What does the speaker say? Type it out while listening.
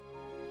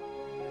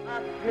A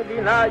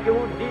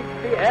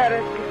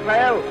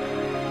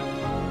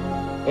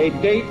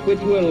date which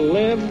will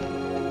live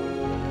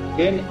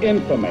in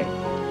infamy.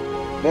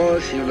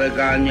 Both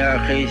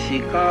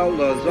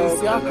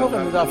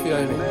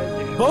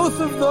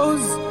of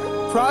those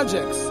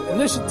projects,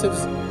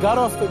 initiatives, got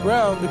off the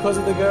ground because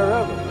of the Ger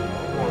Rebbe.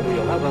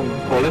 The 11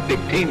 Olympic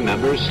team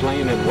members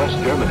slain in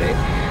West Germany.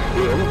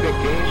 The Olympic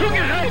Games.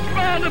 Zugerecht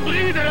waren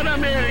Brüder in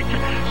Amerika.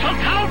 Schon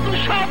 1000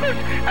 Shabbos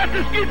at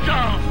the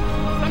Skitzal.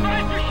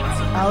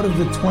 Out of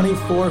the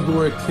 24 who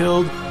were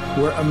killed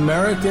were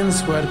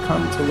Americans who had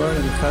come to learn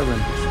in Hebron.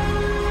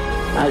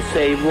 I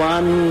say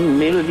 1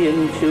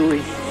 million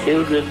Jewish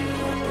children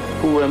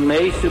who were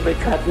made to be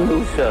cut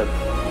loose.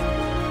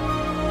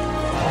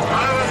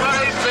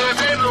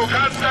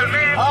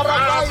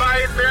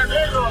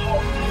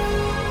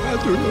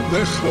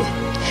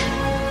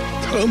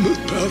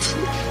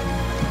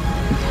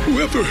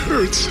 Whoever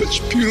heard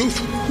such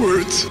beautiful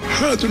words?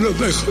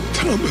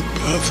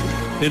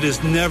 It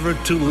is never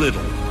too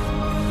little.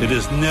 It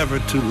is never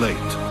too late.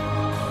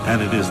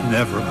 And it is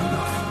never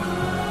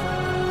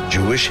enough.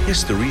 Jewish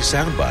History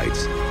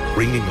Soundbites,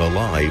 bringing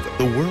alive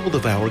the world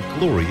of our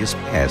glorious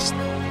past.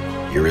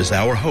 Here is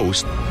our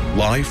host,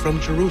 live from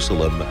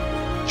Jerusalem,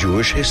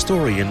 Jewish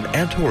historian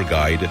and tour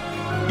guide,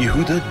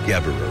 Yehuda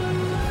Geberer.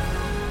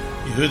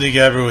 Yehuda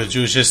Geberer with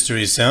Jewish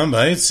History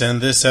Soundbites,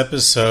 and this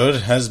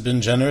episode has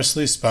been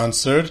generously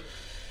sponsored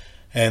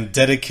and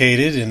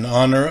dedicated in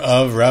honor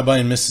of Rabbi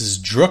and Mrs.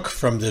 Druk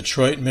from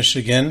Detroit,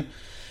 Michigan.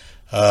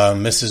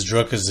 Mrs.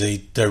 Druk is a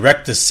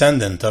direct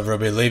descendant of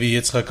Rabbi Levi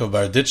Yitzchak of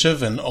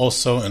Berditchev, and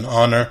also in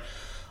honor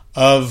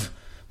of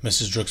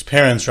Mrs. Druk's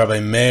parents, Rabbi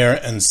Meir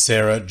and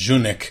Sarah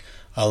Junik,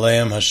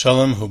 Aleim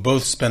Hashalom, who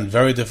both spent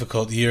very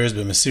difficult years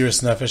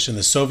b'mesiras nefesh in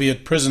the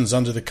Soviet prisons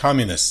under the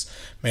communists.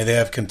 May they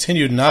have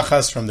continued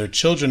nachas from their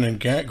children and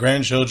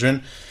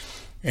grandchildren,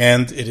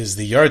 and it is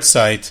the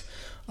yahrzeit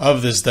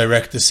of this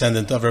direct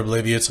descendant of Rabbi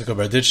Levi Yitzchak of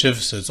Berditchev,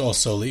 so it's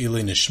also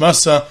Le'ili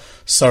Nishmasa,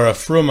 Sarah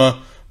Fruma,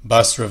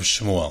 Bas Rav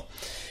Shmuel.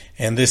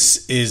 And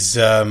this is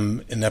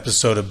an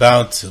episode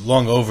about,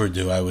 long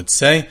overdue I would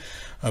say,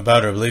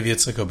 about Rabbi Levi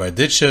Yitzchak of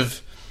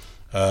Berditchev,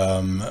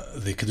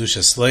 the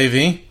Kedushas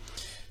Levi.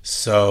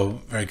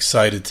 So, very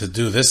excited to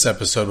do this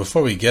episode.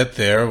 Before we get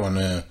there, I want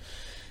to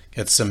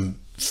get some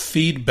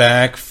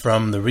feedback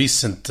from the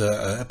recent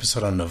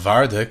episode on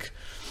Navardik.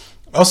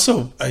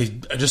 Also, I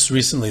just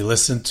recently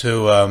listened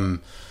to,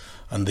 on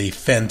the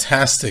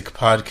fantastic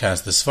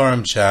podcast, the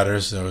Sfarim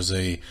Chatters, there was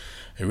a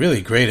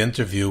really great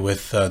interview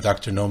with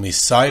Dr. Nomi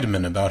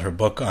Seidman about her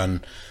book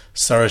on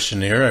Sarah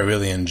Shanir. I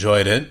really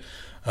enjoyed it.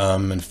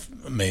 An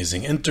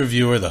amazing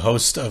interviewer, the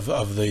host of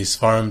the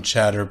Sfarim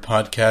Chatter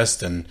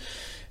podcast, and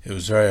it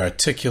was very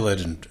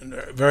articulate and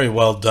very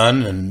well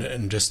done.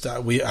 And just I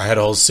had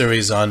a whole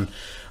series on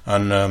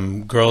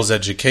girls'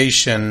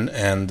 education,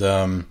 and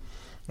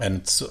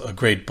it's a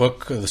great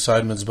book, the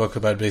Seidman's book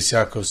about Beis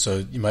Yaakov.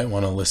 So you might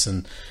want to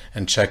listen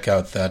and check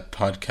out that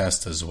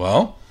podcast as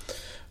well.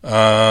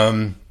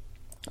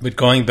 But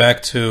going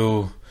back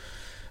to,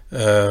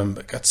 I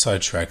got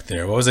sidetracked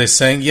there. What was I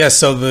saying? Yes,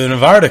 so the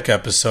Navardik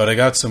episode, I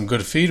got some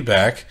good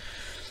feedback.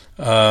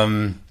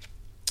 A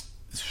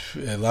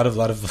lot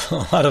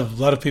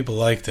of people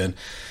liked it.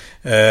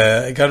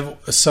 I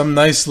got some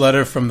nice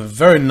letter from a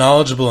very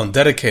knowledgeable and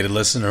dedicated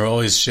listener who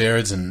always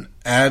shares and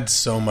adds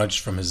so much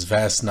from his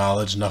vast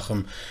knowledge,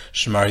 Nachum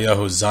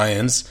Shemaryahu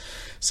Zions.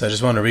 So I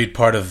just want to read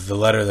part of the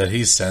letter that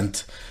he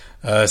sent.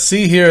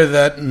 See here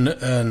that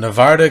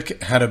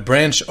Navardik had a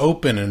branch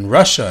open in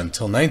Russia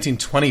until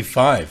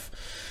 1925.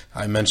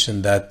 I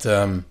mentioned that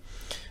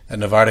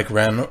Navardik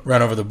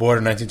ran over the border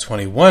in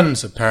 1921,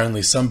 so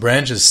apparently some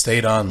branches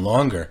stayed on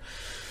longer.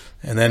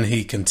 And then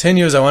he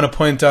continues, I want to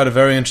point out a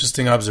very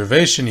interesting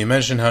observation. You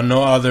mentioned how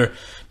no other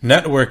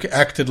network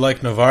acted like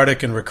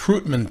Navardik in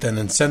recruitment and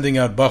in sending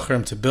out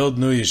Bachrim to build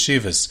new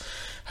yeshivas.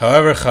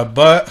 However,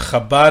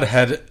 Chabad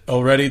had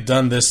already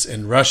done this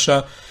in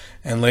Russia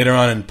and later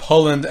on in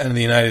Poland and in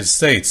the United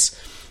States.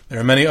 There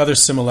are many other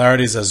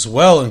similarities as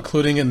well,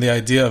 including in the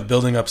idea of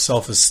building up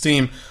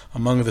self-esteem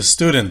among the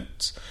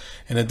students.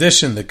 In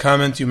addition, the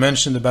comment you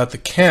mentioned about the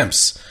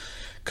camps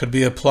could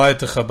be applied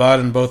to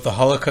Chabad in both the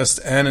Holocaust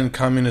and in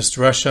communist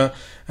Russia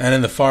and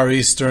in the Far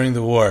East during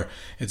the war.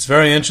 It's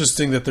very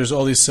interesting that there's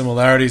all these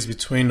similarities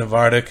between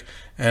Navardik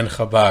and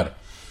Chabad.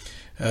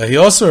 He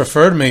also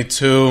referred me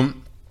to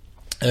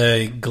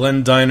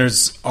Glenn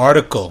Diner's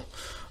article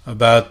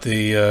about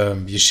the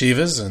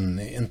yeshivas and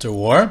the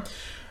interwar.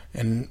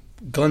 And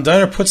Glenn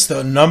Diner puts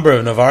the number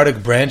of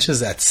Navardik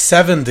branches at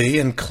 70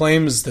 and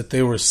claims that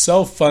they were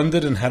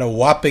self-funded and had a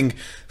whopping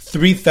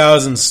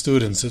 3,000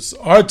 students. It's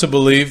hard to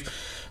believe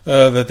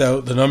that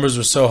the numbers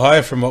were so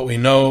high from what we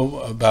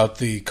know about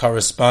the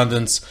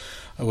correspondence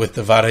with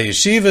the Vada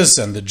Yeshivas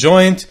and the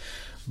Joint,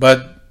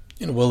 but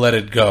we'll let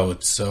it go.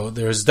 So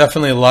there's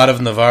definitely a lot of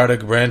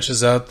Navardik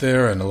branches out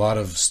there and a lot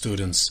of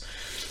students.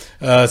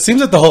 It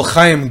seems that the whole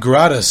Chaim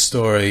Grada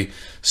story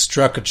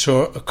struck a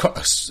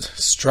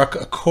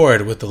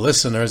chord with the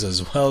listeners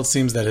as well. It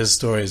seems that his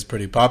story is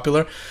pretty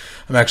popular.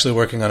 I'm actually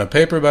working on a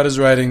paper about his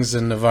writings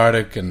in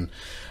Navardic, and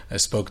I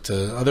spoke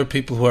to other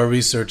people who are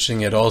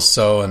researching it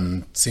also,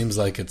 and it seems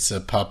like it's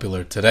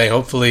popular today.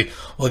 Hopefully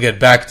we'll get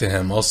back to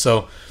him.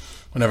 Also,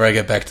 whenever I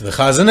get back to the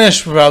Chazon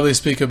Ish, we'll probably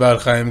speak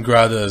about Chaim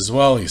Grada as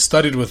well. He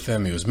studied with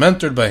him, he was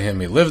mentored by him,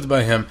 he lived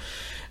by him,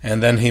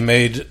 and then he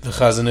made the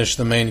Chazon Ish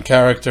the main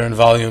character in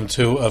volume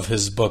 2 of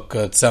his book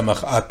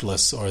Tzemach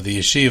Atlas, or the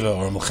Yeshiva,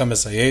 or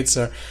Milchemes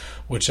HaYetzer,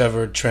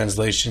 whichever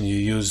translation you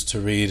use to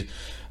read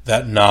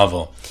that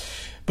novel.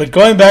 But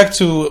going back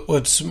to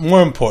what's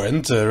more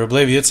important, Reb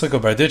Levi Yitzchak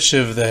of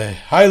Berditchev, the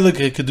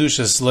Heilige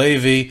Kedushas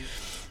Levi,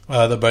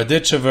 the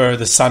Berditchever,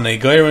 the Sanei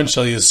Goyren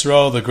Shel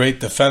Yisrael, the great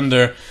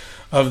defender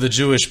of the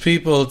Jewish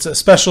people. It's a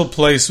special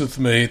place with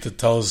me to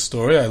tell his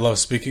story. I love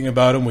speaking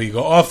about him. We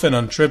go often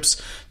on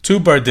trips to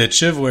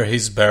Berditchev, where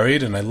he's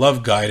buried, and I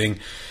love guiding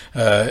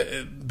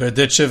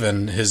Berditchev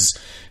and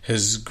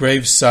his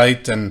grave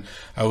site. And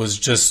I was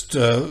just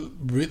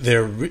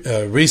there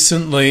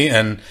recently,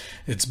 and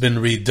it's been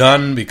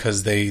redone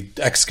because they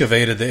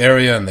excavated the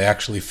area and they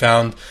actually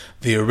found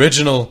the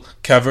original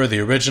kever, the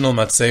original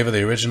matzeva,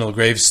 the original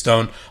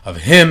gravestone of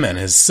him and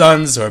his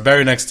sons who are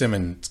buried next to him,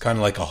 and it's kind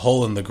of like a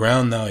hole in the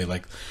ground now. You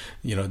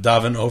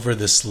daven over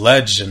this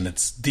ledge, and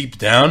it's deep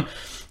down,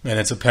 and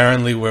it's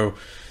apparently where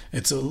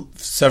it's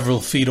several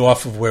feet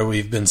off of where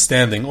we've been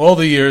standing all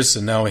the years,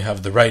 and now we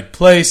have the right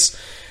place.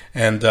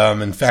 And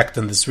in fact,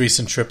 in this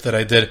recent trip that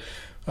I did,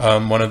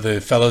 one of the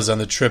fellows on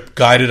the trip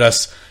guided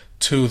us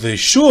to the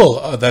shul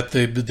that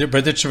the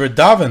Berditchever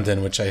davened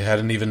in, which I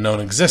hadn't even known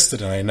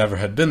existed, and I never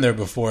had been there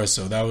before,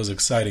 so that was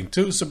exciting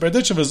too. So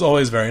Berditchever is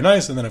always very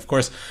nice, and then of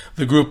course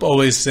the group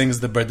always sings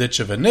the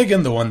Berditchever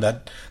Nigun, the one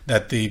that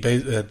the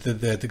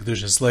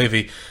Kedushas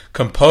Levi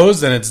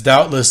composed, and it's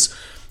doubtless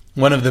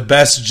one of the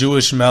best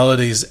Jewish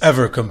melodies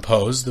ever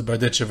composed, the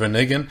Berditchever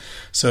Nigun.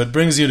 So it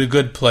brings you to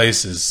good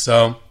places.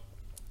 So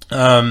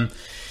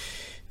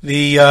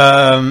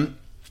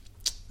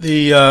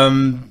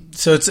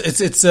So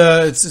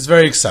it's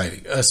very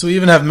exciting. So we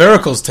even have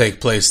miracles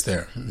take place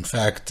there. In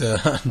fact,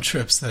 on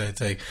trips that I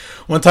take,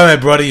 one time I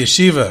brought a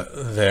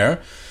yeshiva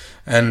there,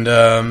 and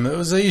it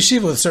was a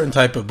yeshiva with a certain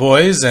type of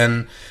boys,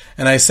 and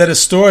I said a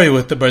story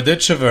with the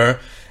Berditchever,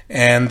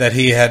 and that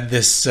he had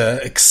this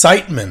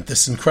excitement,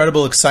 this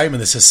incredible excitement,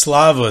 this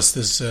eslavos,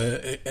 this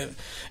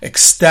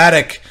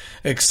ecstatic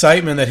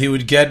excitement that he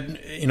would get,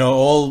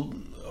 all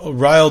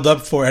riled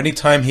up for any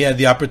time he had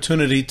the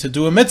opportunity to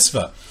do a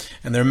mitzvah.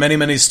 And there are many,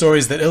 many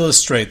stories that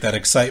illustrate that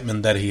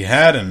excitement that he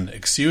had and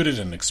exuded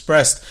and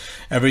expressed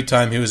every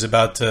time he was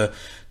about to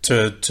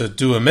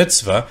do a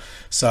mitzvah.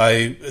 So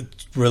I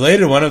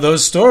related one of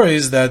those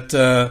stories that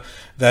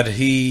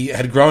he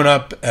had grown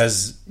up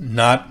as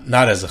not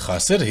as a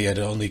chassid. He had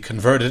only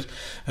converted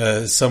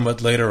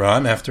somewhat later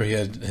on after he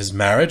had his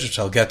marriage, which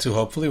I'll get to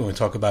hopefully when we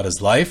talk about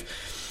his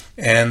life.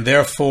 And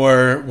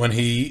therefore, when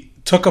he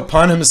took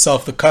upon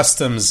himself the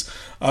customs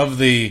of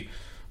the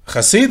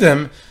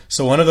Hasidim,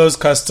 so one of those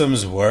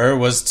customs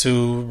was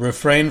to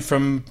refrain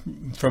from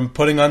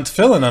putting on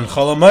tefillin on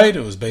Chol Hamoed.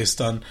 It was based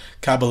on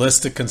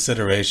Kabbalistic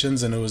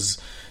considerations, and it was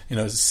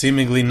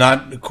seemingly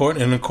not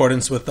in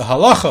accordance with the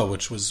halacha,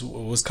 which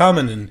was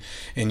common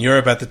in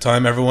Europe at the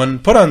time. Everyone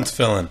put on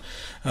tefillin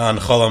on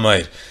Chol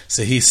Hamoed.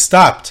 So he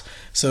stopped.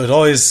 So it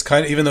always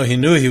even though he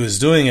knew he was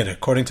doing it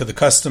according to the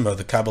custom of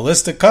the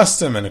Kabbalistic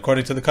custom and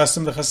according to the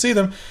custom of the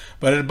Hasidim,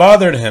 but it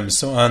bothered him.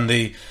 So on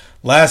the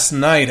last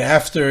night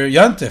after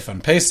Yantif,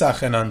 on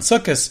Pesach and on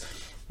Sukkot,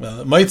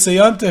 Motzei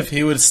Yantif,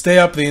 he would stay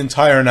up the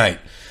entire night,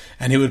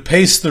 and he would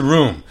pace the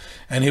room,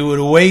 and he would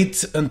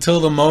wait until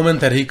the moment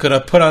that he could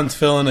have put on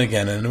tefillin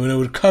again. And when it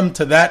would come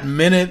to that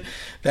minute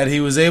that he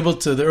was able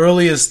to, the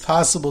earliest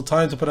possible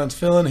time to put on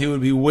tefillin, he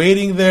would be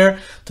waiting there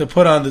to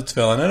put on the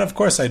tefillin. And of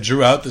course I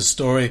drew out the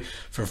story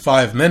for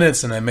 5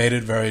 minutes, and I made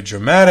it very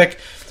dramatic.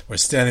 We're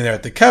standing there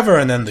at the kever,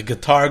 and then the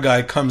guitar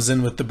guy comes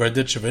in with the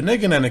Berditchever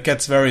Nigun, and it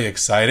gets very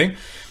exciting.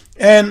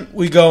 And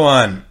we go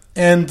on,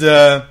 and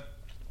a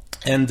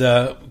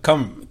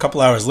couple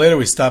hours later,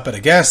 we stop at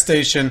a gas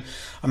station.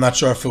 I'm not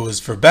sure if it was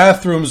for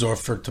bathrooms or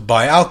to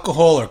buy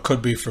alcohol, or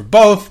could be for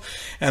both.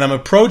 And I'm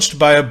approached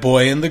by a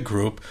boy in the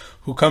group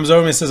who comes over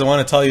to me and says, "I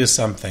want to tell you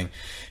something."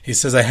 He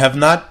says, "I have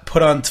not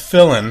put on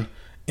tefillin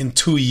in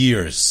 2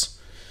 years,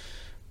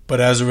 but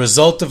as a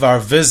result of our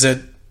visit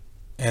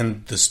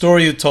and the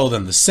story you told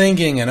and the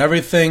singing and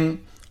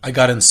everything, I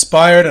got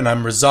inspired, and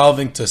I'm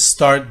resolving to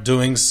start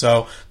doing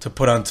so, to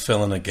put on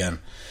tefillin again."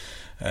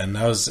 And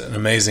that was an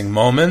amazing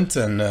moment.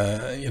 And,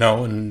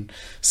 and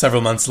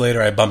several months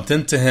later, I bumped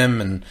into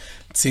him, and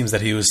it seems that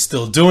he was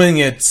still doing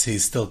it. He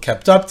still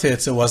kept up to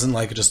it. So it wasn't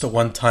like just a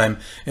one-time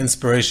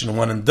inspiration,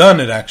 one and done.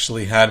 It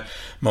actually had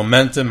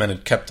momentum, and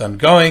it kept on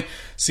going.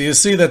 So you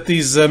see that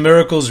these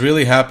miracles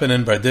really happen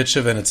in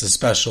Berditchev, and it's a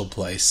special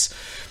place.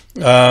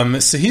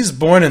 So he's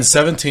born in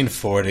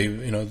 1740.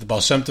 The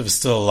Baal Shem Tov is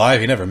still alive.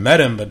 He never met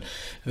him, but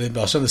the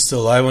Baal Shem Tov is still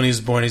alive when he's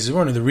born. He's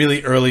born in the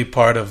really early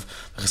part of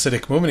the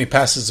Hasidic movement. He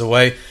passes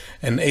away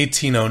in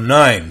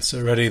 1809. So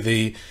already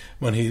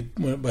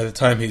by the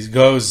time he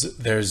goes,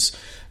 there's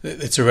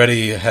it's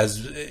already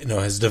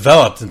has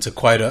developed into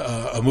quite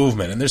a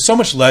movement. And there's so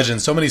much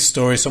legend, so many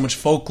stories, so much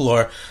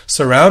folklore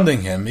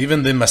surrounding him.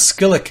 Even the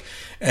Maskilic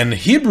and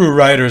Hebrew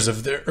writers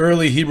of the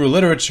early Hebrew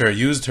literature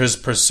used his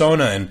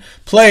persona in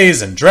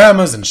plays and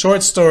dramas and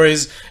short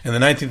stories in the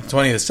 19th and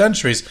 20th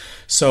centuries.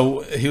 So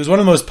he was one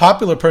of the most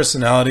popular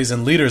personalities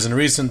and leaders in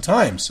recent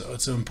times. So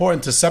it's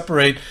important to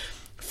separate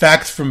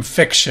fact from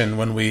fiction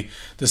when we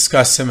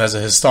discuss him as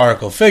a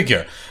historical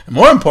figure. And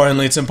more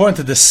importantly, it's important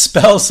to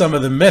dispel some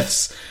of the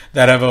myths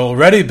that have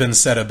already been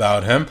said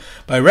about him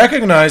by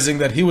recognizing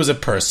that he was a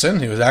person,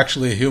 he was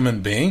actually a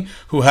human being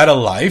who had a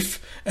life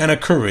and a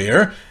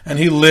career, and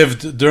he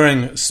lived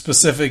during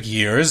specific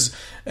years,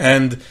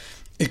 and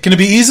it can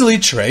be easily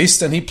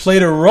traced, and he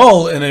played a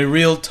role in a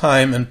real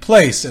time and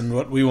place. And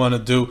what we want to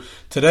do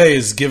today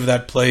is give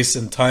that place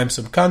and time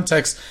some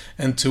context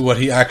and to what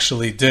he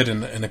actually did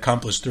and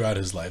accomplished throughout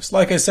his life. So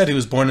like I said, he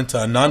was born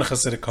into a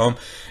non-Hasidic home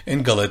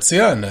in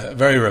Galicia, in a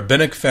very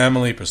rabbinic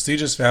family,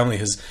 prestigious family.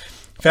 His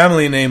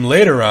family name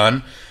later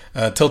on,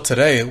 till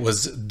today, it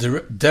was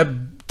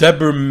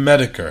Deber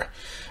Medeker.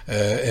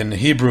 In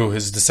Hebrew,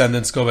 his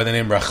descendants go by the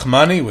name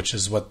Rachmani, which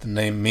is what the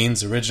name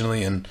means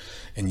originally in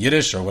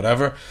Yiddish or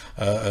whatever.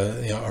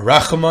 A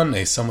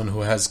Rachamon, someone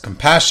who has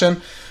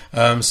compassion.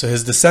 So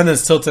his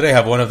descendants till today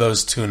have one of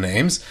those two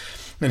names.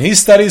 And he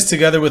studies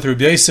together with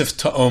Rabbi Yosef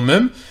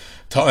Ta'omim,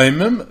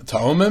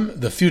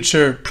 the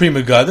future Pri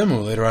Megadim,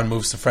 who later on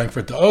moves to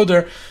Frankfurt to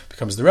Oder,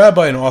 becomes the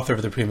rabbi and author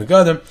of the Pri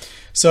Megadim.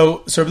 So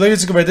Rabbi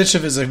Yitzchak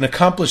Berditchev is an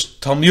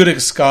accomplished Talmudic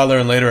scholar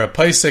and later a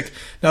Paisik.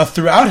 Now,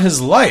 throughout his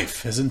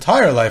life, his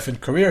entire life and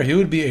career, he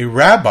would be a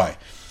rabbi.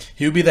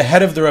 He would be the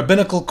head of the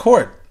rabbinical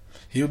court.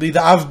 He would be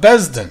the Av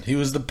Bezdin. He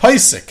was the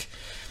Paisik.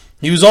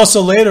 He was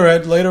also at a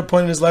later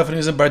point in his life when he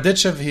was in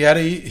Berditchev,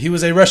 he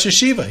was a Rosh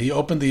Yeshiva. He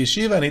opened the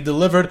yeshiva and he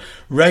delivered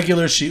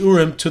regular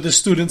shiurim to the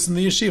students in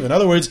the yeshiva. In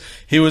other words,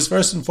 he was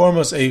first and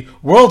foremost a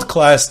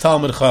world-class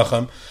Talmud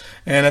Chacham,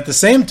 and at the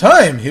same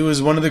time, he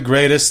was one of the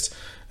greatest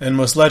and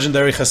most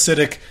legendary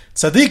Hasidic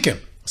tzaddikim.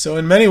 So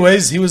in many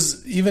ways, he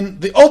was even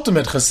the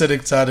ultimate Hasidic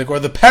tzaddik, or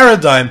the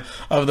paradigm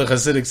of the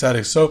Hasidic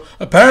tzaddik. So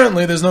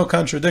apparently there's no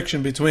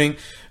contradiction between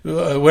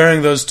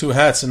wearing those two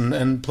hats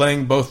and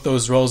playing both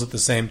those roles at the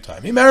same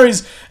time. He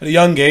marries at a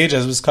young age,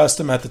 as was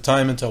custom at the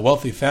time, into a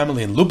wealthy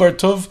family in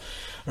Lubartov,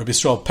 or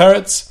Bistro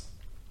Peretz.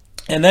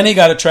 And then he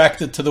got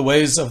attracted to the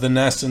ways of the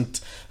nascent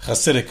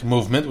Hasidic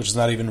movement, which is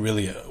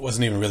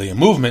wasn't even really a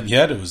movement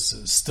yet. It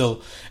was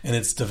still in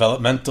its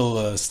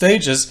developmental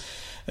stages.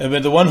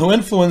 But the one who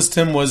influenced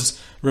him was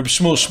Reb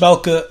Shmuel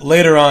Shmelke,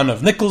 later on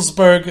of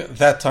Nikolsburg. At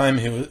that time,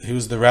 he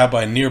was the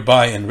rabbi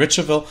nearby in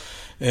Richeville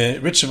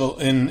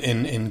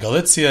in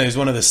Galicia. He's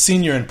one of the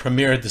senior and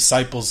premier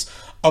disciples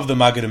of the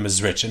Maggid of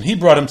Mezrich, and he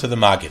brought him to the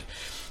Maggid.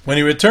 When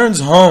he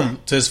returns home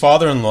to his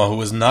father-in-law, who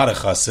was not a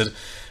Chassid,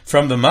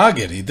 from the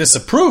Maggid, he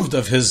disapproved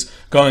of his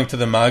going to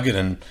the Maggid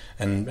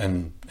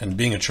and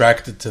being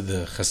attracted to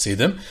the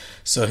Hasidim.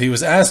 So he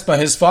was asked by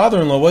his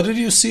father-in-law, "What did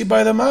you see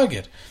by the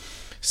Maggid?"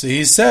 So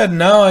he said,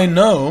 "Now I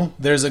know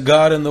there's a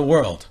God in the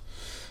world."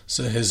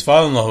 So his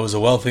father-in-law, who was a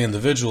wealthy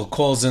individual,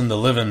 calls in the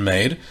live-in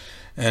maid,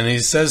 and he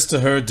says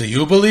to her, "Do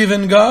you believe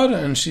in God?"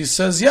 And she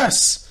says,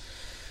 "Yes."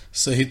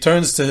 So he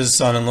turns to his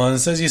son-in-law and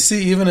says, "You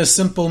see, even a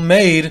simple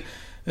maid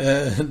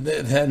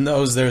that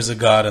knows there's a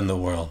God in the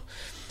world."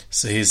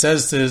 So he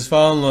says to his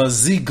father-in-law,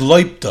 "Sie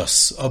glaubt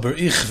das, aber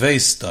ich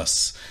weiß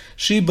das."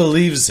 She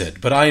believes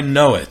it, but I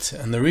know it.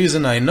 And the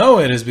reason I know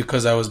it is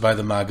because I was by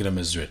the Maggid of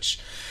Mezrich.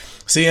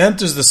 So he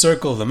enters the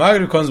circle of the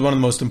Maggid, becomes one of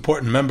the most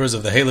important members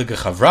of the Heilige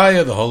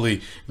Chavraya, the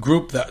holy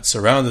group that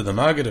surrounded the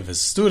Maggid of his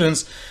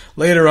students.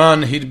 Later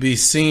on, he'd be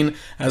seen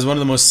as one of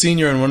the most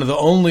senior and one of the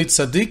only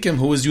tzaddikim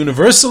who was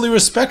universally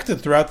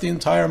respected throughout the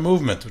entire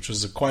movement, which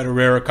was quite a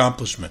rare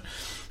accomplishment.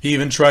 He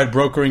even tried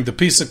brokering the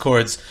peace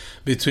accords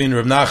between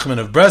Reb Nachman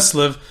of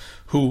Breslov,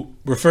 who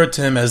referred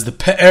to him as the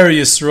Pe'er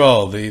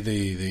Yisrael,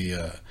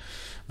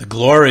 the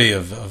glory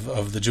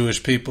of the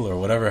Jewish people, or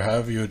whatever,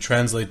 however you would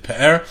translate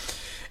Pe'er,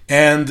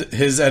 and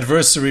his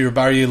adversary, Reb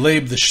Aryeh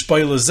Leib, the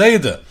Shpoile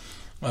Zayda.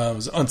 It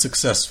was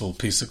unsuccessful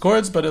peace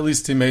accords, but at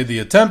least he made the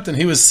attempt, and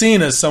he was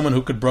seen as someone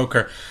who could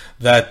broker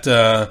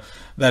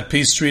that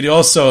peace treaty.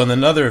 Also, in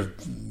another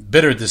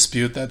bitter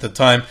dispute at the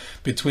time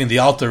between the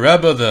Alter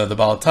Rebbe, the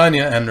Baal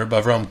Tanya, and Reb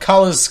Avram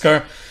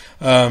Kalisker.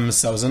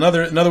 So that was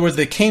another. In other words,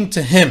 they came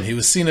to him. He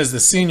was seen as the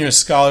senior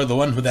scholar, the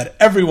one that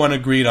everyone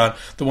agreed on,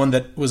 the one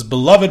that was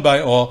beloved by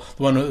all,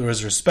 the one that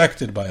was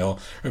respected by all.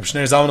 Reb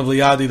Shneur Zalman of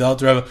Liadi, the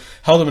Alter Rebbe,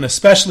 held him in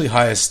especially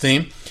high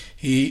esteem.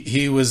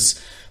 He was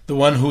the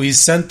one who he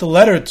sent the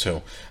letter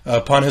to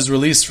upon his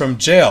release from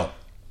jail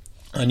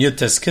on Yud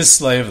Tes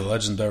Kislev, the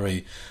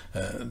legendary.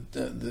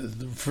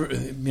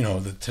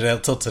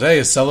 Till today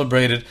is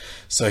celebrated.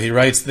 So he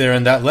writes there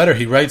in that letter.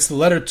 He writes the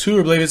letter to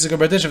Reb Levi Yitzchak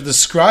Berditchev,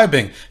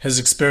 describing his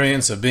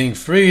experience of being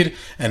freed,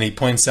 and he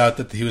points out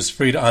that he was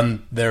freed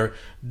on their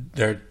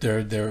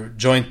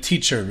joint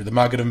teacher, the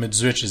Maggid of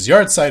Mezrich's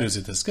yahrzeit, who's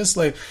at Tes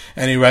Kislev,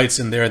 and he writes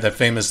in there that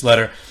famous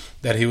letter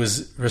that he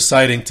was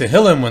reciting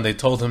Tehillim when they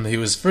told him he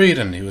was freed,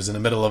 and he was in the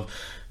middle of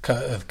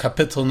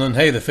Kapitel Nun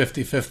Hey, the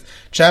 55th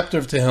chapter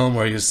of Tehillim,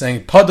 where he was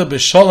saying, Pada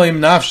b'sholem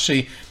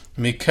nafshi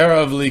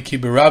mikerav li ki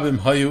berabim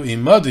hayu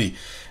imadi.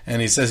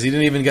 And he says he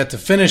didn't even get to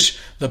finish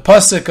the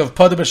pasuk of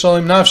Pada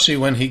b'sholem nafshi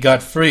when he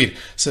got freed.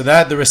 So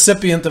that the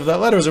recipient of that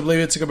letter was Rabbi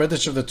Yitzchak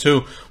Berditchever. The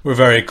two were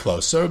very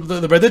close. So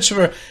the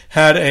Berditchever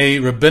had a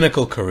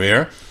rabbinical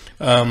career,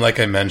 like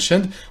I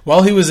mentioned.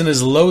 While he was in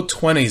his low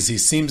 20s, he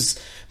seems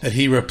that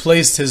he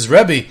replaced his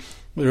Rebbe,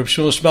 Reb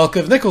Shmuel Shmelka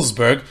of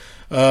Nikolsburg,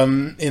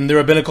 in the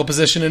rabbinical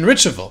position in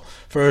Richeville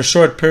for a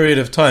short period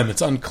of time.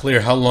 It's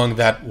unclear how long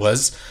that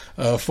was.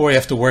 For you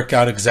have to work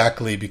out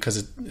exactly,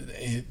 because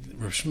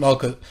Reb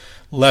Shmelka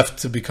left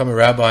to become a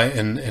rabbi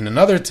in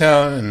another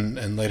town,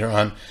 and later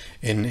on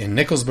in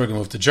Nikolsburg, and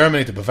moved to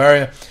Germany, to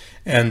Bavaria.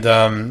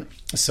 And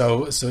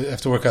so you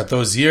have to work out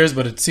those years,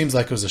 but it seems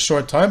like it was a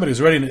short time. But he was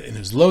already in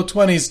his low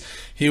 20s.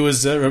 He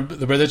was the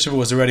Berditchever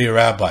was already a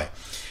rabbi.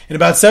 In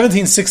about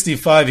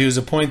 1765, he was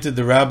appointed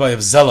the rabbi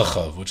of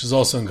Zelachov, which is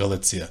also in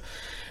Galicia.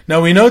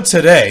 Now we know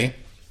today,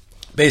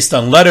 based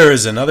on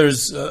letters and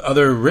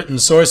other written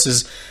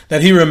sources,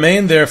 that he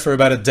remained there for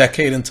about a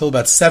decade, until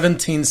about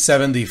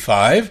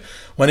 1775,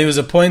 when he was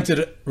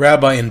appointed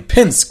rabbi in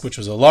Pinsk, which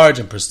was a large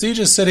and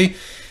prestigious city.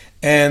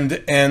 And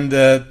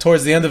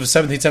towards the end of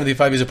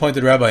 1775, he was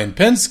appointed rabbi in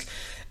Pinsk,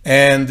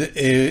 and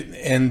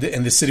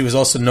the city was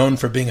also known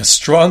for being a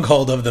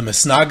stronghold of the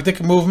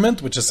Misnagdic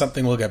movement, which is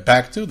something we'll get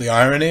back to, the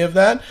irony of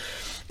that.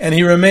 And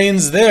he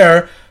remains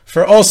there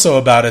for also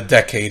about a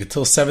decade,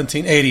 till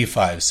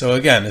 1785. So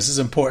again, this is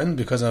important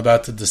because I'm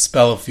about to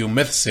dispel a few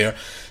myths here.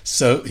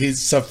 So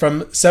from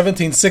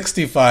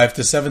 1765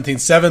 to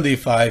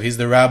 1775, he's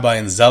the rabbi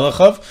in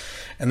Zelachov.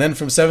 And then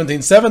from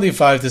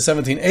 1775 to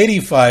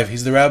 1785,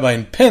 he's the rabbi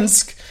in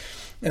Pinsk.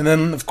 And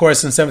then, of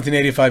course, in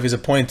 1785, he's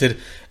appointed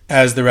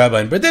as the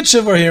rabbi in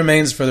Berditchever, where he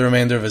remains for the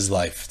remainder of his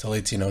life, till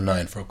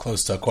 1809, for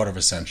close to a quarter of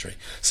a century.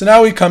 So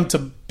now we come to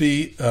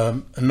be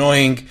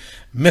annoying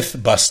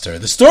mythbuster.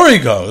 The story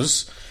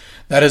goes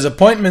that his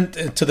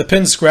appointment to the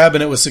Pinsk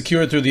rabbinate was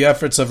secured through the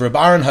efforts of Reb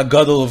Aaron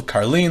Hagadol of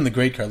Karlin, the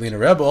great Karliner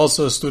Rebbe,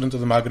 also a student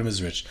of the Maggid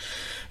Mizrich.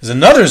 There's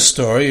another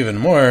story, even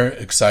more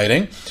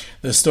exciting.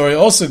 The story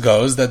also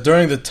goes that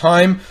during the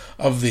time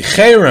of the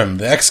Cherem,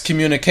 the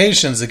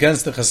excommunications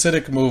against the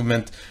Hasidic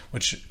movement,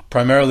 which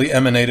primarily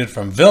emanated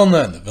from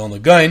Vilna and the Vilna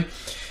Gaon,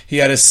 he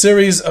had a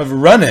series of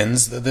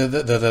run-ins, the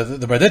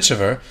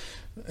Berditchever.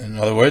 In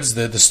other words,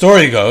 the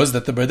story goes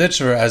that the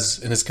Berditchever, as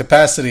in his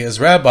capacity as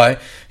rabbi,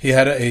 he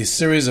had a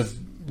series of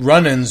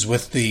run-ins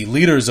with the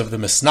leaders of the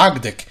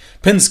Misnagdic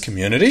Pinsk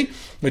community,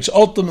 which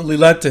ultimately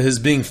led to his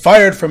being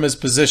fired from his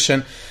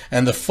position.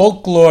 And the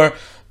folklore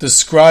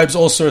describes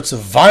all sorts of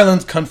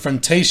violent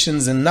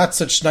confrontations and not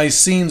such nice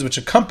scenes which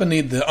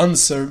accompanied the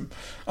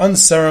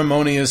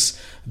unceremonious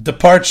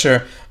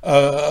departure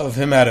of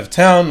him out of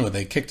town, where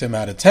they kicked him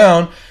out of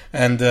town.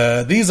 And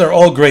these are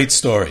all great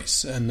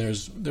stories, and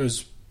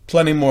there's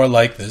plenty more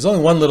like this. There's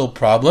only one little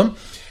problem,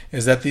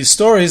 is that these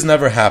stories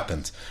never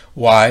happened.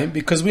 Why?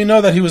 Because we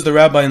know that he was the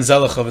rabbi in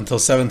Zelachov until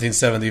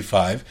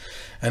 1775,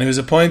 and he was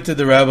appointed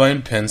the rabbi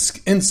in Pinsk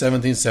in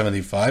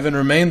 1775 and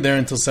remained there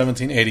until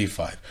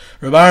 1785.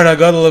 Reb Aaron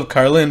Hagadol of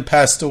Karlin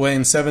passed away in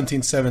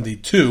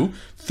 1772,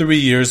 3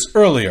 years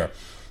earlier,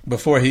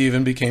 before he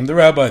even became the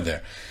rabbi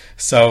there.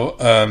 So,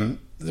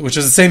 which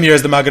was the same year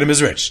as the Maggid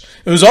Mizrich.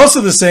 It was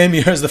also the same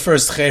year as the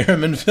first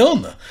Cherem in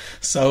Vilna.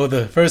 So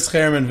the first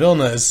Cherem in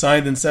Vilna is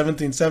signed in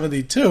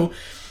 1772,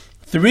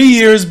 3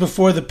 years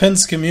before the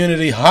Pinsk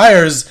community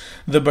hires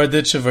the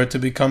Berditchever to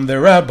become their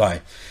rabbi.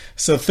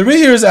 So 3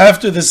 years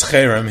after this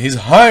Cherem, he's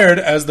hired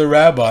as the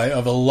rabbi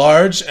of a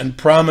large and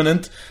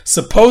prominent,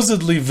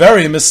 supposedly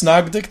very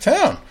Misnagdic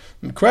town.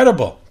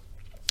 Incredible.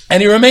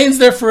 And he remains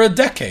there for a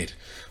decade.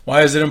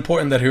 Why is it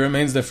important that he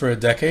remains there for a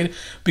decade?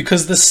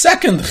 Because the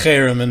second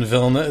Cherem in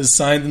Vilna is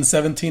signed in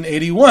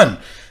 1781,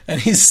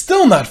 and he's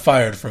still not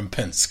fired from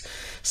Pinsk.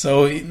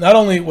 So not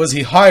only was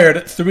he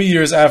hired 3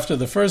 years after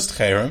the first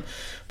Cherem,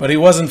 but he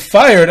wasn't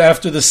fired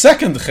after the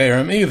second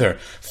Cherem either.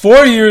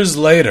 4 years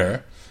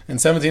later, in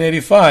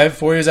 1785,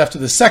 4 years after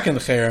the second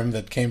Cherem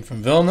that came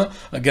from Vilna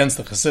against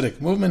the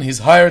Hasidic movement, he's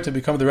hired to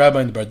become the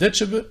rabbi in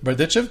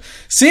Berditchev,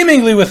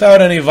 seemingly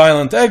without any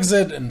violent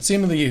exit, and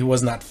seemingly he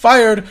was not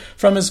fired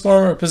from his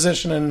former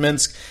position in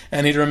Minsk,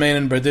 and he'd remain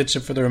in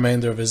Berditchev for the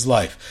remainder of his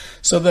life.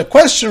 So the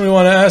question we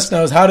want to ask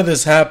now is, how did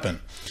this happen?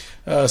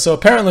 So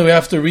apparently we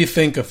have to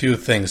rethink a few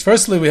things.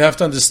 Firstly, we have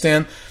to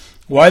understand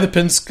why the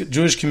Pinsk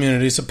Jewish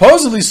community,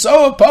 supposedly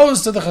so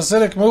opposed to the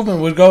Hasidic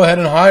movement, would go ahead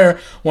and hire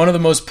one of the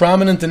most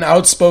prominent and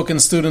outspoken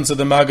students of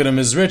the Maggid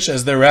Mizrich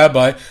as their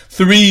rabbi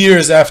 3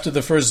 years after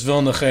the first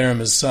Vilna Cherem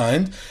is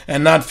signed,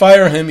 and not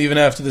fire him even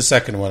after the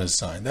second one is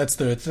signed. That's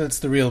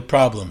the real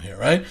problem here,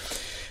 right?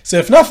 So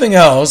if nothing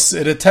else,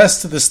 it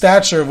attests to the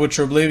stature of which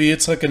Reb Levi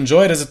Yitzchak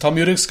enjoyed as a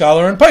Talmudic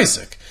scholar in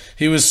Pesach.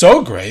 He was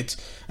so great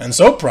and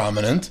so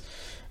prominent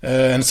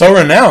and so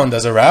renowned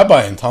as a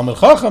rabbi and Talmid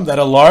Chacham that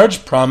a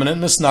large,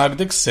 prominent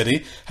Misnagdic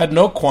city had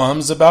no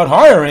qualms about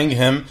hiring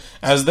him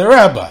as their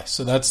rabbi.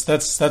 So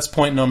that's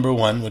point number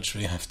one, which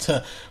we have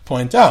to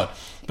point out.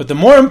 But the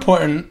more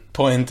important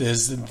point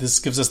is, this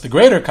gives us the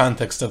greater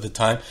context of the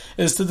time,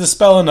 is to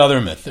dispel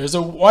another myth. There's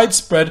a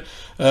widespread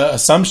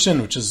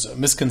assumption, which is a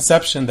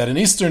misconception, that in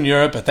Eastern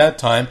Europe at that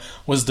time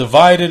was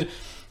divided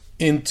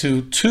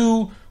into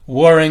two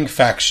warring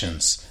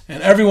factions,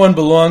 and everyone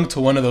belonged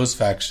to one of those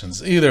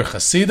factions, either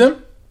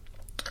Hasidim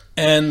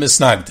and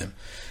Misnagdim.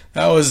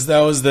 That was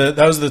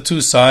the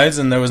two sides,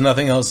 and there was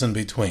nothing else in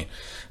between.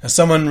 Now,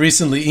 someone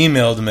recently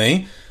emailed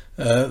me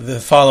the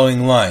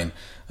following line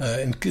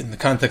in the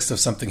context of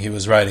something he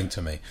was writing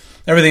to me.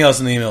 Everything else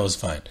in the email was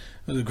fine.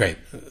 It was great.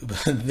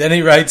 Then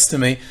he writes to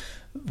me,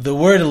 the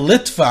word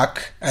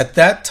Litvak at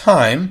that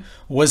time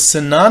was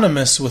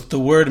synonymous with the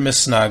word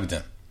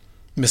Misnagdim,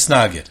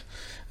 Misnagid.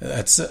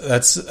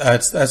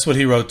 That's what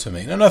he wrote to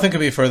me. Now, nothing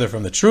could be further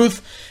from the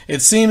truth.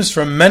 It seems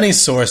from many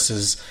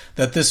sources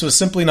that this was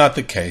simply not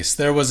the case.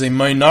 There was a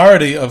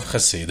minority of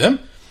Hasidim.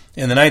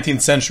 In the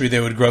 19th century,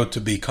 they would grow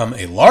to become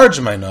a large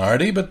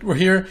minority, but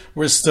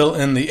we're still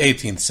in the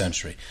 18th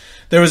century.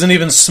 There was an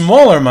even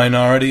smaller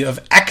minority of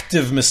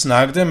active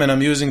Misnagdim, and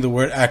I'm using the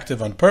word active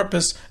on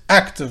purpose,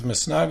 active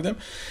Misnagdim,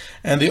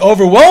 and the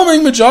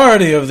overwhelming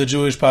majority of the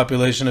Jewish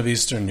population of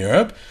Eastern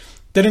Europe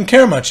didn't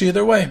care much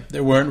either way.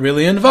 They weren't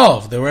really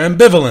involved. They were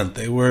ambivalent.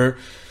 They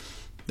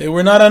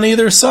were not on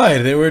either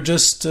side. They were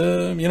just,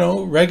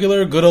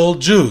 regular, good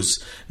old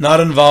Jews, not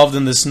involved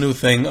in this new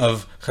thing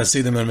of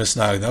Hasidim and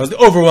Misnagdim. That was the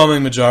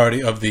overwhelming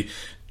majority of the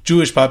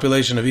Jewish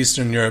population of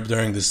Eastern Europe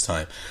during this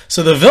time.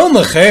 So the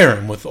Vilna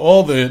Cherem, with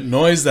all the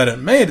noise that it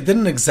made, it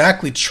didn't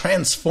exactly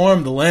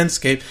transform the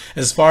landscape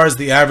as far as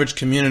the average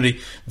community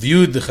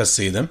viewed the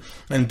Hasidim,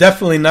 and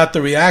definitely not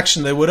the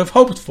reaction they would have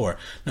hoped for.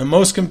 Now,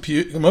 most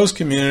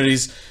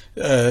communities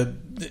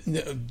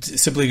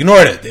simply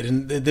ignored it. They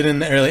didn't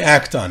really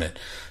act on it.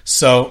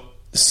 So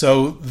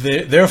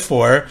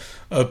therefore,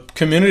 a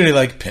community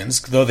like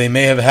Pinsk, though they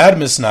may have had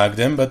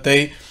Misnagdim, but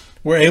they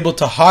were able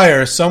to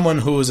hire someone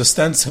who was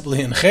ostensibly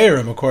in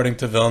Cherem, according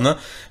to Vilna.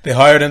 They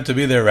hired him to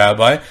be their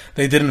rabbi.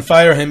 They didn't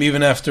fire him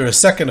even after a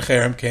second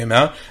Cherem came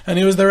out, and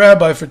he was their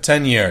rabbi for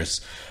 10 years.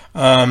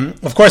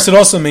 Of course, it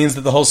also means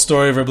that the whole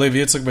story of Rabbi Levi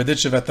Yitzchak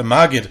Berditchev at the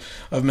Magid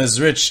of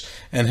Mezrich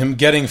and him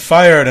getting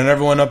fired and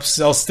everyone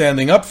else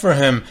standing up for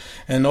him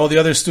and all the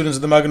other students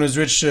of the Magid of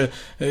Mezrich,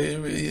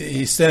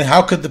 he said,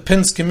 how could the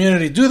Pinsk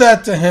community do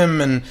that to him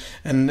and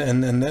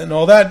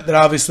all that? That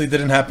obviously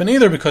didn't happen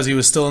either, because he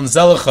was still in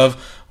Zelichov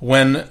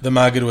when the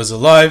Magid was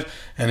alive,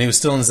 and he was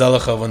still in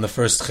Zelichov when the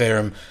first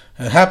Cherem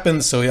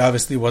happened, so he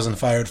obviously wasn't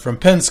fired from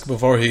Pinsk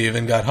before he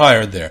even got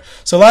hired there.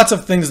 So lots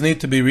of things need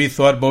to be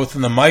rethought, both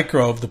in the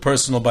micro of the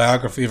personal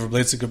biography of Rabbi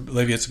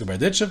Levi Yitzchak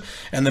Berditchev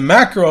and the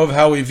macro of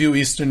how we view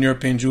Eastern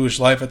European Jewish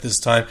life at this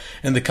time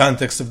in the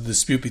context of the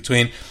dispute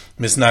between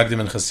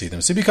Misnagdim and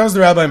Hasidim. So he becomes the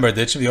rabbi in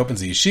Berditchev, he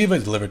opens the yeshiva,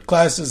 he delivered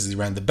classes, he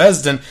ran the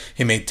Bezdin,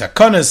 he made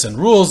takonis and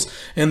rules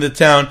in the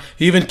town,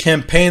 he even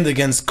campaigned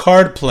against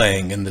card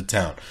playing in the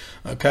town.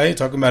 Okay,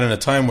 talking about in a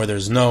time where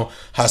there's no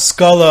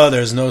Haskalah,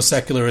 there's no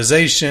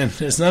secularization,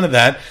 there's none of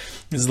that.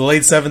 It's the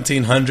late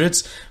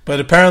 1700s,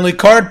 but apparently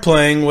card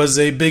playing was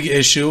a big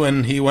issue,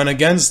 and he went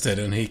against it,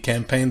 and he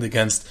campaigned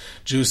against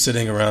Jews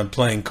sitting around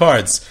playing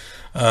cards.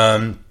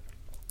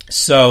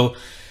 So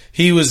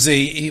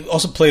he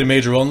also played a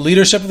major role in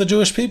leadership of the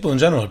Jewish people in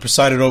general. He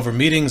presided over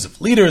meetings of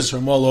leaders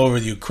from all over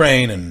the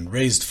Ukraine and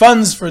raised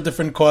funds for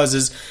different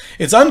causes.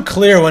 It's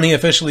unclear when he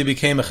officially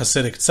became a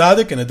Hasidic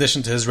tzaddik, in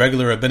addition to his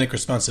regular rabbinic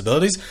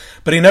responsibilities,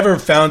 but he never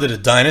founded a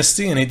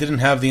dynasty, and he didn't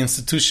have the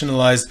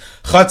institutionalized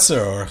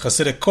chutzner or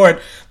Hasidic court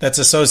that's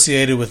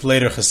associated with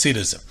later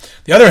Hasidism.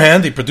 On the other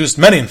hand, he produced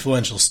many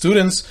influential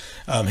students.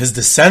 His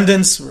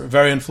descendants were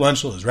very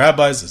influential as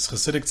rabbis, as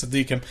Hasidic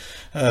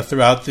tzaddikim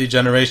throughout the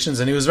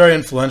generations, and he was very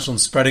influential in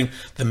spreading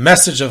the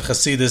message of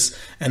Hasidus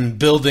and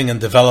building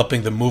and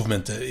developing the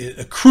movement,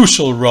 a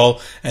crucial role,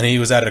 and he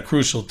was at a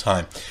crucial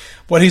time.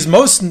 What he's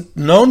most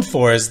known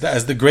for is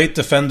as the great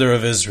defender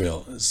of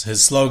Israel.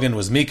 His slogan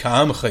was Mi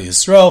Ka'amcha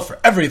Yisrael, for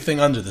everything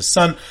under the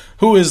sun,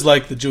 who is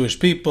like the Jewish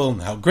people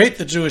and how great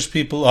the Jewish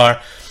people are.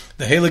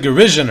 The Heilige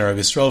Rishon, or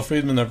Yisrael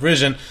Friedman of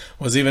Rishon,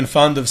 was even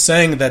fond of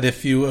saying that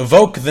if you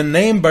evoke the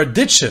name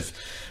Berditchev,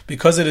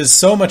 because it is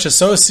so much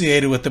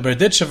associated with the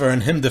Berditchever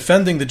and him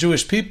defending the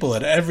Jewish people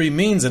at every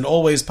means and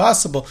always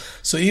possible,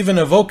 so even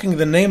evoking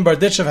the name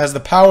Berditchev has the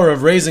power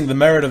of raising the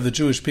merit of the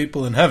Jewish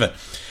people in heaven.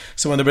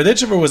 So when the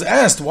Berditchever was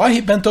asked why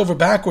he bent over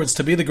backwards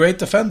to be the great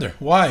defender,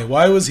 why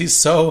was he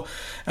so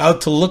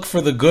out to look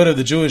for the good of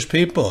the Jewish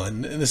people?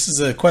 And this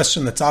is a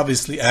question that's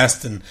obviously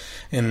asked in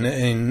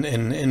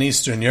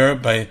Eastern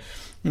Europe by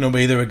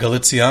either a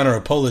Galician or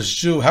a Polish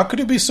Jew. How could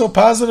you be so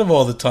positive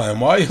all the time?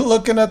 Why are you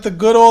looking at the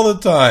good all the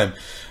time?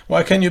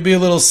 Why can't you be a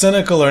little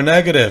cynical or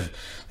negative?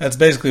 That's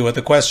basically what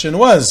the question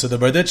was. So the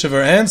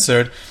Berditchever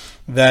answered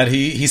that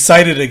he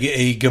cited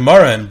a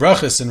Gemara in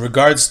Brachos in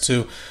regards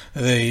to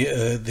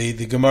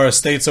the Gemara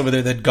states over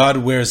there that God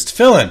wears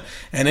tefillin,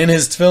 and in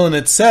his tefillin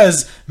it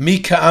says Mi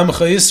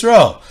ka'amcha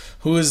Yisrael,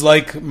 who is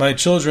like my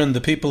children,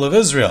 the people of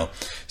Israel.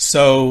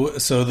 So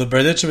the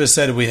Berditchever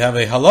said we have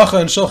a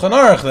halacha in Shulchan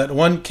Aruch that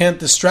one can't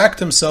distract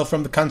himself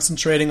from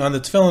concentrating on the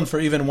tefillin for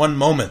even one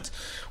moment.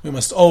 We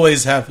must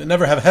always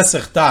never have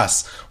hesech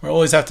das. We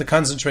always have to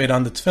concentrate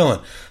on the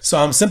tefillin. So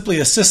I'm simply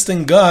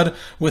assisting God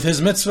with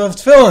his mitzvah of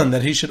tefillin,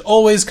 that he should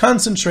always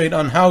concentrate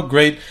on how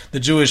great the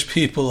Jewish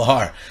people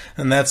are.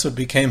 And that's what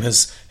became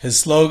his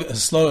slogan,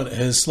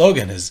 his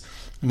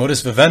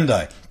modus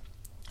vivendi.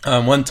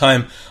 One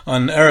time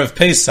on Erev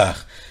Pesach,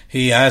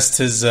 he asked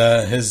his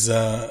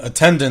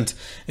attendant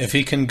if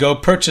he can go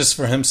purchase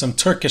for him some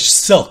Turkish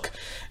silk.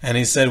 And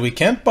he said, we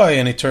can't buy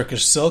any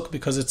Turkish silk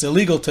because it's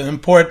illegal to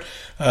import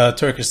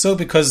Turkish silk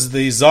because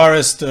the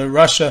Tsarist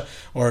Russia,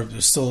 or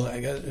still, I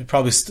guess,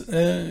 probably,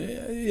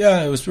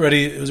 it was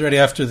ready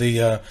after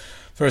the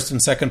first and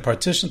second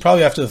partition,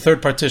 probably after the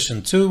third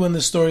partition too, when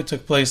this story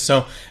took place.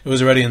 So it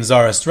was already in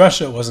Tsarist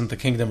Russia. It wasn't the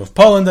Kingdom of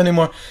Poland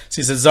anymore.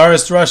 So he said,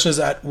 Tsarist Russia is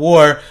at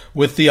war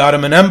with the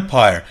Ottoman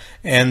Empire,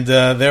 and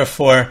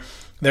therefore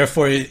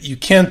you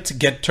can't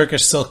get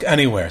Turkish silk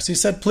anywhere. So he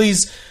said,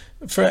 please,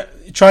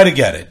 try to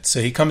get it.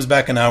 So he comes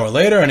back an hour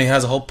later and he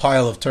has a whole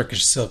pile of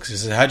Turkish silks. He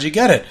said, how'd you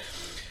get it?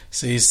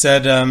 So he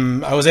said,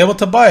 I was able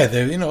to buy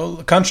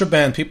it.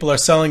 Contraband. People are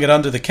selling it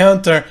under the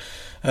counter,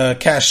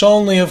 cash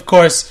only, of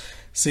course.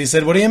 So he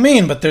said, what do you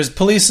mean? But there's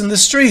police in the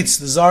streets.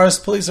 The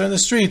Tsarist police are in the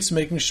streets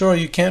making sure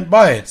you can't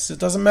buy it. So it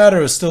doesn't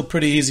matter. It's still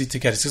pretty easy to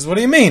get it. He says, what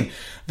do you mean?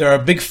 There are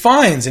big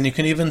fines and you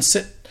can even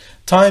sit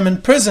time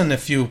in prison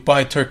if you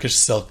buy Turkish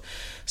silk.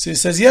 So he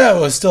says, I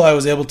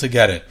was able to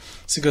get it.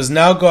 So he goes,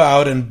 now go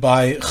out and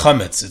buy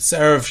chametz. It's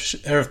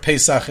Erev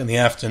Pesach in the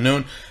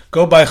afternoon.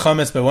 Go buy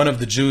chametz by one of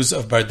the Jews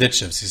of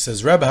Berditchev. So he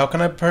says, Rebbe, how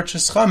can I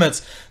purchase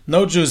chametz?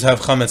 No Jews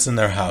have chametz in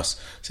their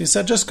house. So he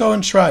said, just go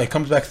and try. He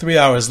comes back 3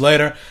 hours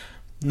later,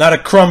 not a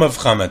crumb of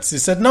chametz. He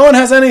said, no one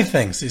has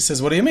anything. So he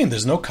says, what do you mean?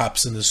 There's no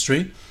cops in the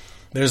street.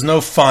 There's no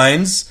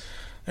fines.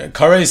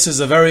 Kares is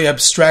a very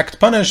abstract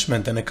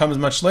punishment, and it comes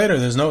much later.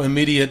 There's no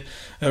immediate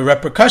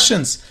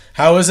repercussions.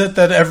 How is it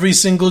that every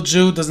single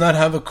Jew does not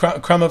have a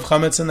crumb of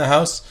chametz in the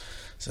house?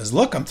 He says,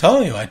 look, I'm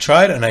telling you, I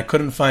tried and I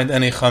couldn't find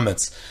any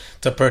chametz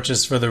to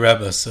purchase for the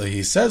Rebbe. So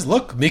he says,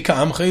 look, Mika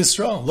Amcha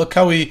Yisrael. Look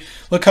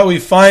how we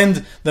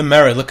find the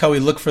merit. Look how we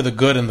look for the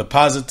good and the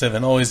positive,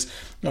 and always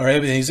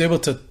he's able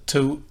to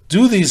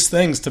do these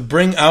things to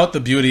bring out the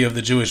beauty of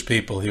the Jewish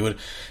people. He would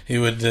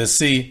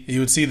see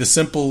the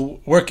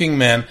simple working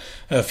man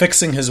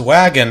fixing his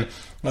wagon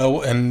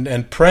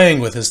and praying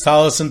with his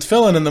talis and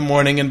tefillin in the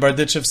morning in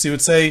Berditchev. He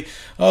would say,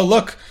 oh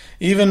look,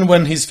 even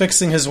when he's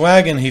fixing his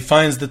wagon, he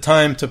finds the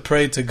time to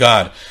pray to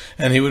God.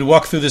 And he would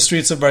walk through the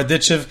streets of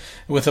Berditchev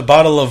with a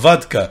bottle of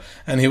vodka,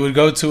 and he would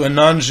go to a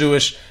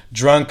non-Jewish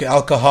drunk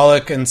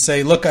alcoholic and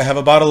say, look, I have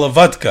a bottle of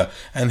vodka.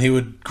 And he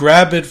would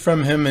grab it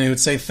from him and he would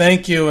say,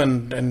 thank you,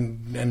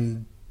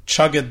 and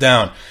chug it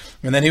down.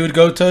 And then he would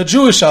go to a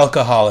Jewish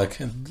alcoholic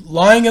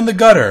lying in the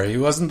gutter. He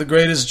wasn't the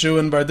greatest Jew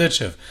in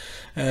Berditchev.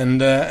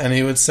 And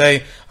he would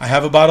say, I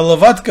have a bottle of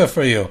vodka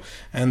for you.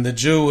 And the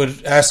Jew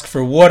would ask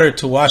for water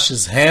to wash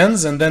his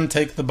hands and then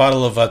take the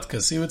bottle of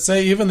vodka. So he would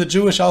say, even the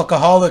Jewish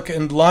alcoholic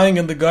and lying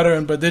in the gutter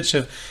in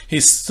Berditchev,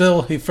 he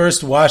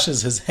first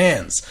washes his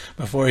hands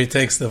before he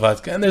takes the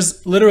vodka. And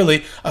there's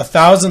literally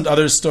 1,000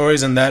 other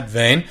stories in that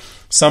vein.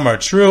 Some are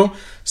true,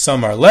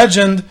 some are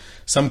legend,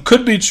 some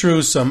could be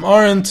true, some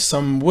aren't,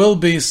 some will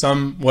be,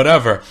 some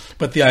whatever.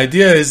 But the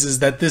idea is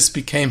that this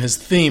became his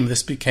theme,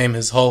 this became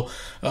his whole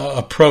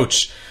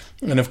approach.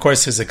 And of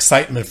course his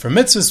excitement for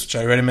mitzvahs, which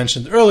I already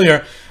mentioned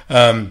earlier.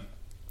 His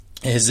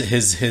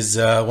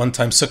one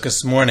time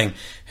Sukkot morning,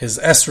 his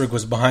esrog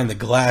was behind the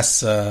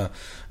glass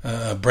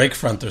break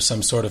front or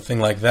some sort of thing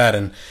like that,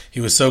 and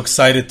he was so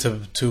excited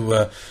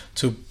to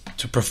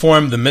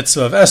perform the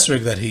mitzvah of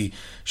esrog that he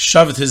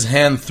shoved his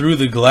hand through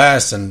the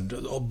glass and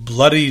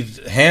bloodied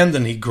hand,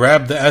 and he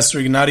grabbed the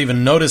esrog, not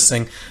even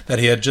noticing that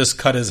he had just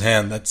cut his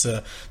hand. That's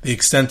the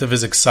extent of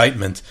his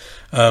excitement.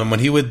 When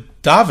he would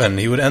daven,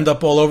 he would end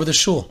up all over the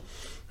shul,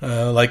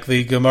 like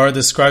the Gemara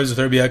describes with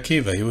Rabbi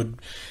Akiva. He would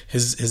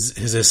his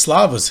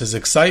eslavos, his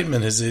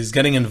excitement, his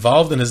getting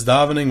involved in his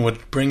davening would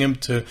bring him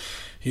to.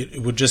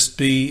 It would just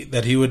be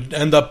that he would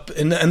end up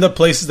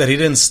places that he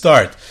didn't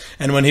start.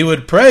 And when he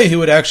would pray, he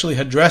would actually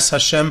address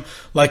Hashem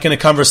like in a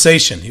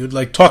conversation. He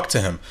would talk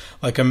to him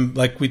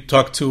like we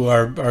talk to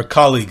our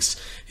colleagues.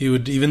 He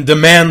would even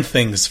demand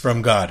things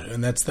from God,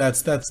 and that's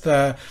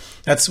what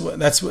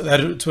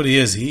he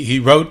is. He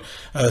wrote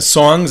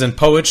songs and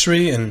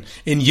poetry in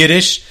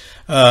Yiddish.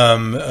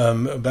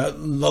 About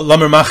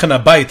Lamer Machen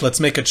Abayit, let's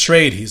make a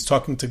trade. He's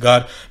talking to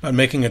God about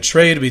making a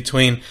trade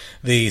between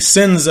the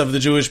sins of the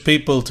Jewish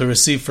people to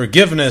receive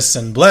forgiveness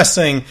and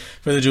blessing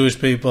for the Jewish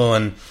people.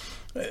 And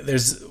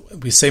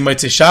we say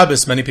Motzei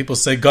Shabbos, many people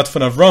say Got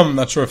von Avram. I'm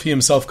not sure if he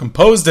himself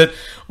composed it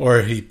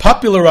or he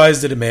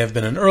popularized it. It may have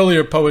been an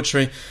earlier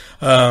poetry,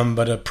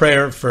 but a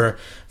prayer for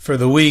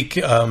the week.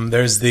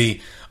 There's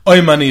the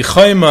Oymani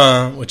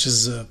Choyma, which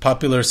is a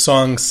popular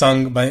song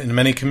sung in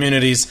many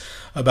communities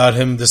about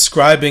him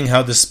describing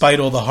how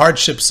despite all the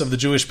hardships of the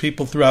Jewish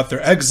people throughout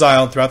their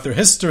exile, throughout their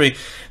history,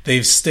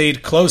 they've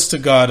stayed close to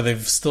God,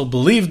 they've still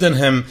believed in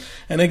Him.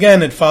 And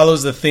again, it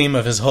follows the theme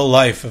of his whole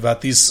life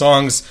about these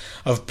songs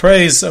of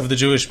praise of the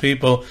Jewish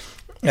people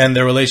and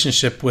their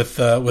relationship with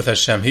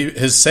Hashem.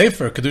 His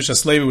Sefer,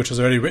 Kedushas Levi, which was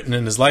already written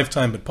in his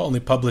lifetime, but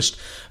only published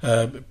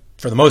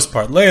for the most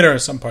part later,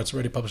 some parts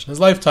already published in his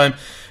lifetime,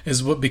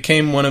 is what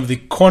became one of the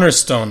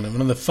cornerstone, one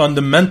of the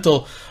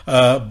fundamental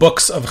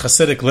books of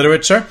Hasidic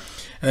literature.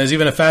 And there's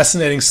even a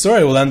fascinating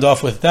story, we'll end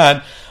off with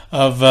that,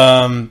 of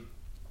one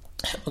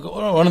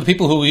of the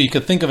people who you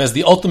could think of as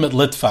the ultimate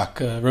Litvak,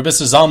 Rabbi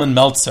Zalman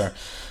Meltzer,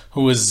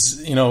 who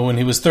was, when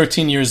he was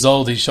 13 years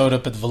old, he showed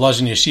up at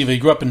Volozhin Yeshiva. He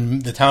grew up in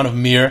the town of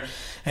Mir,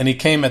 and he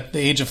came at the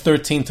age of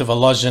 13 to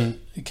Volozhin,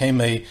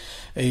 became a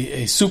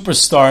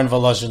superstar in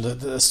Volozhin,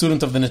 a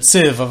student of the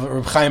Netziv, of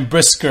Reb Chaim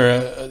Brisker,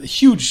 a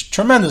huge,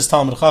 tremendous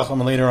Talmud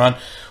Chacham, and later on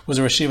was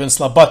a Rashiva in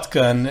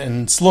Slobodka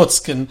and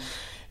Slutsk,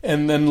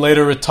 and then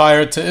later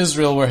retired to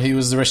Israel, where he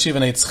was the Rashiva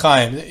in Eitz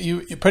Chaim.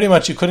 You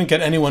couldn't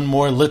get anyone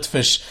more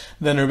Litvish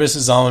than Rabbi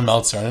Zalman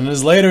Meltzer. And in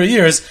his later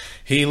years,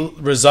 he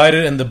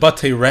resided in the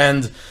Batei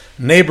Rand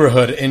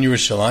neighborhood in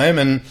Yerushalayim,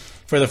 and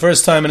for the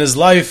first time in his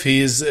life,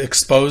 he is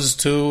exposed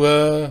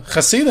to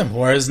Hasidim,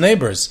 who are his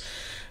neighbors.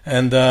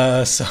 And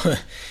so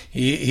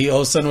he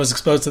all of a sudden was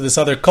exposed to this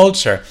other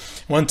culture.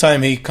 One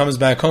time he comes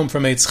back home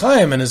from Eitz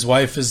Chaim, and his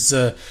wife is,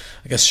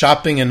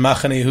 shopping in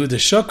Machane Yehuda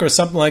Shuk or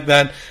something like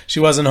that.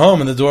 She wasn't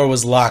home, and the door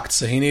was locked.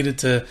 So he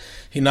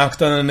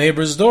knocked on a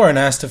neighbor's door and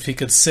asked if he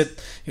could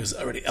sit. He was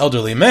already an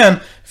elderly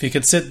man. If he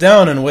could sit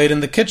down and wait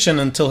in the kitchen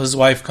until his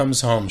wife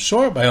comes home.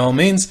 Sure, by all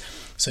means.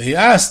 So he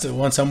asked,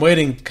 once I'm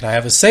waiting, can I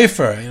have a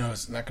sefer?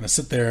 It's not going to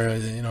sit there,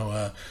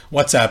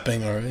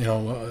 WhatsApping or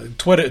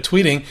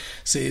tweeting.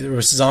 See,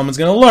 Rabbi Zalman's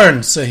going to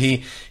learn. So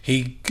he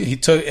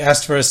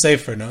asked for a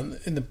sefer. Now,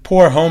 in the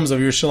poor homes of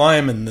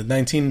Yerushalayim in the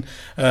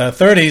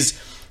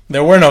 1930s,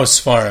 there were no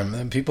Sfarim.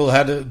 And people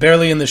had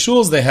barely in the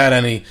shuls they had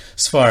any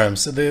Sfarim.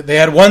 So they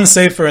had one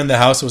sefer in the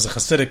house. It was a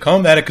Hasidic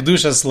home. They had a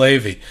Kedushas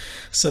Levi.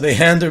 So they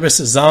handed Rabbi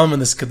Zalman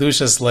this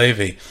Kedushas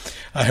Levi.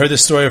 I heard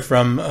this story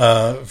from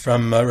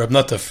Reb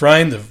Nata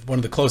Freund, one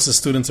of the closest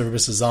students of Rabbi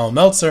Zalman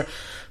Meltzer,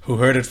 who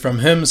heard it from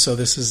him. So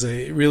this is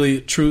a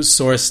really true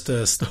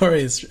sourced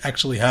story. It's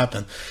actually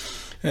happened.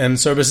 And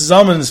so Rabbi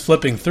Zalman is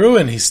flipping through,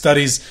 and he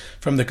studies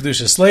from the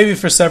Kedushas Levi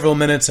for several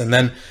minutes, and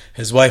then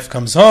his wife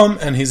comes home,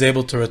 and he's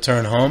able to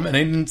return home.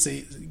 And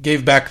he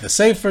gave back the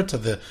sefer to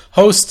the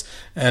host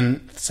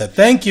and said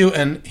thank you,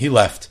 and he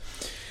left.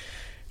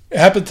 It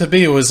happened to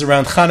be, it was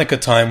around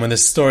Hanukkah time when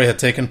this story had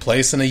taken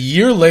place, and a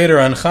year later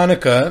on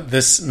Hanukkah,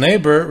 this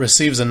neighbor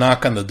receives a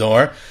knock on the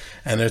door,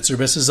 and it's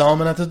Rabbi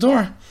Zalman at the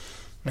door.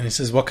 And he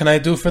says, what can I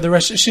do for the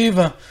Rosh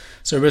Yeshiva?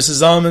 So Rabbi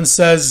Zalman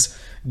says,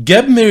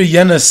 Geb mir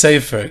Yena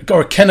Sefer,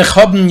 or Ken ich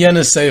haben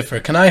Yena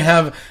Sefer? Can I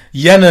have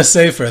Yena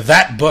Sefer,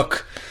 that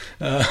book?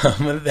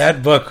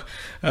 That book.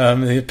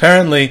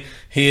 Apparently,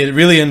 he had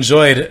really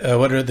enjoyed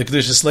what the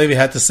Kedushas Levi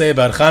had to say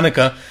about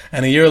Hanukkah,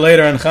 and a year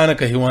later on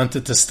Hanukkah, he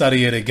wanted to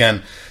study it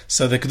again.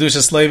 So the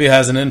Kedushas Levi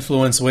has an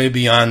influence way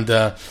beyond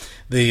the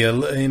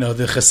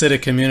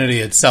Hasidic community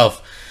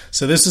itself.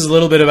 So this is a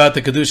little bit about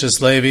the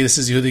Kedushas Levi. This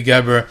is Yehudi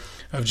Geber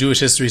of Jewish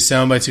History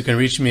Soundbites. You can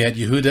reach me at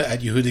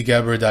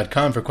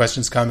yehuda@yehudigeber.com for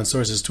questions, comments,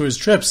 sources, tours,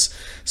 trips,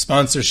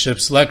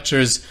 sponsorships,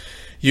 lectures.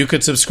 You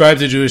could subscribe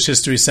to Jewish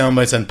History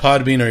Soundbites on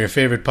Podbean or your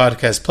favorite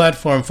podcast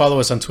platform.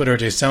 Follow us on Twitter at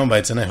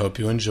JSoundbites, and I hope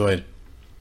you enjoyed.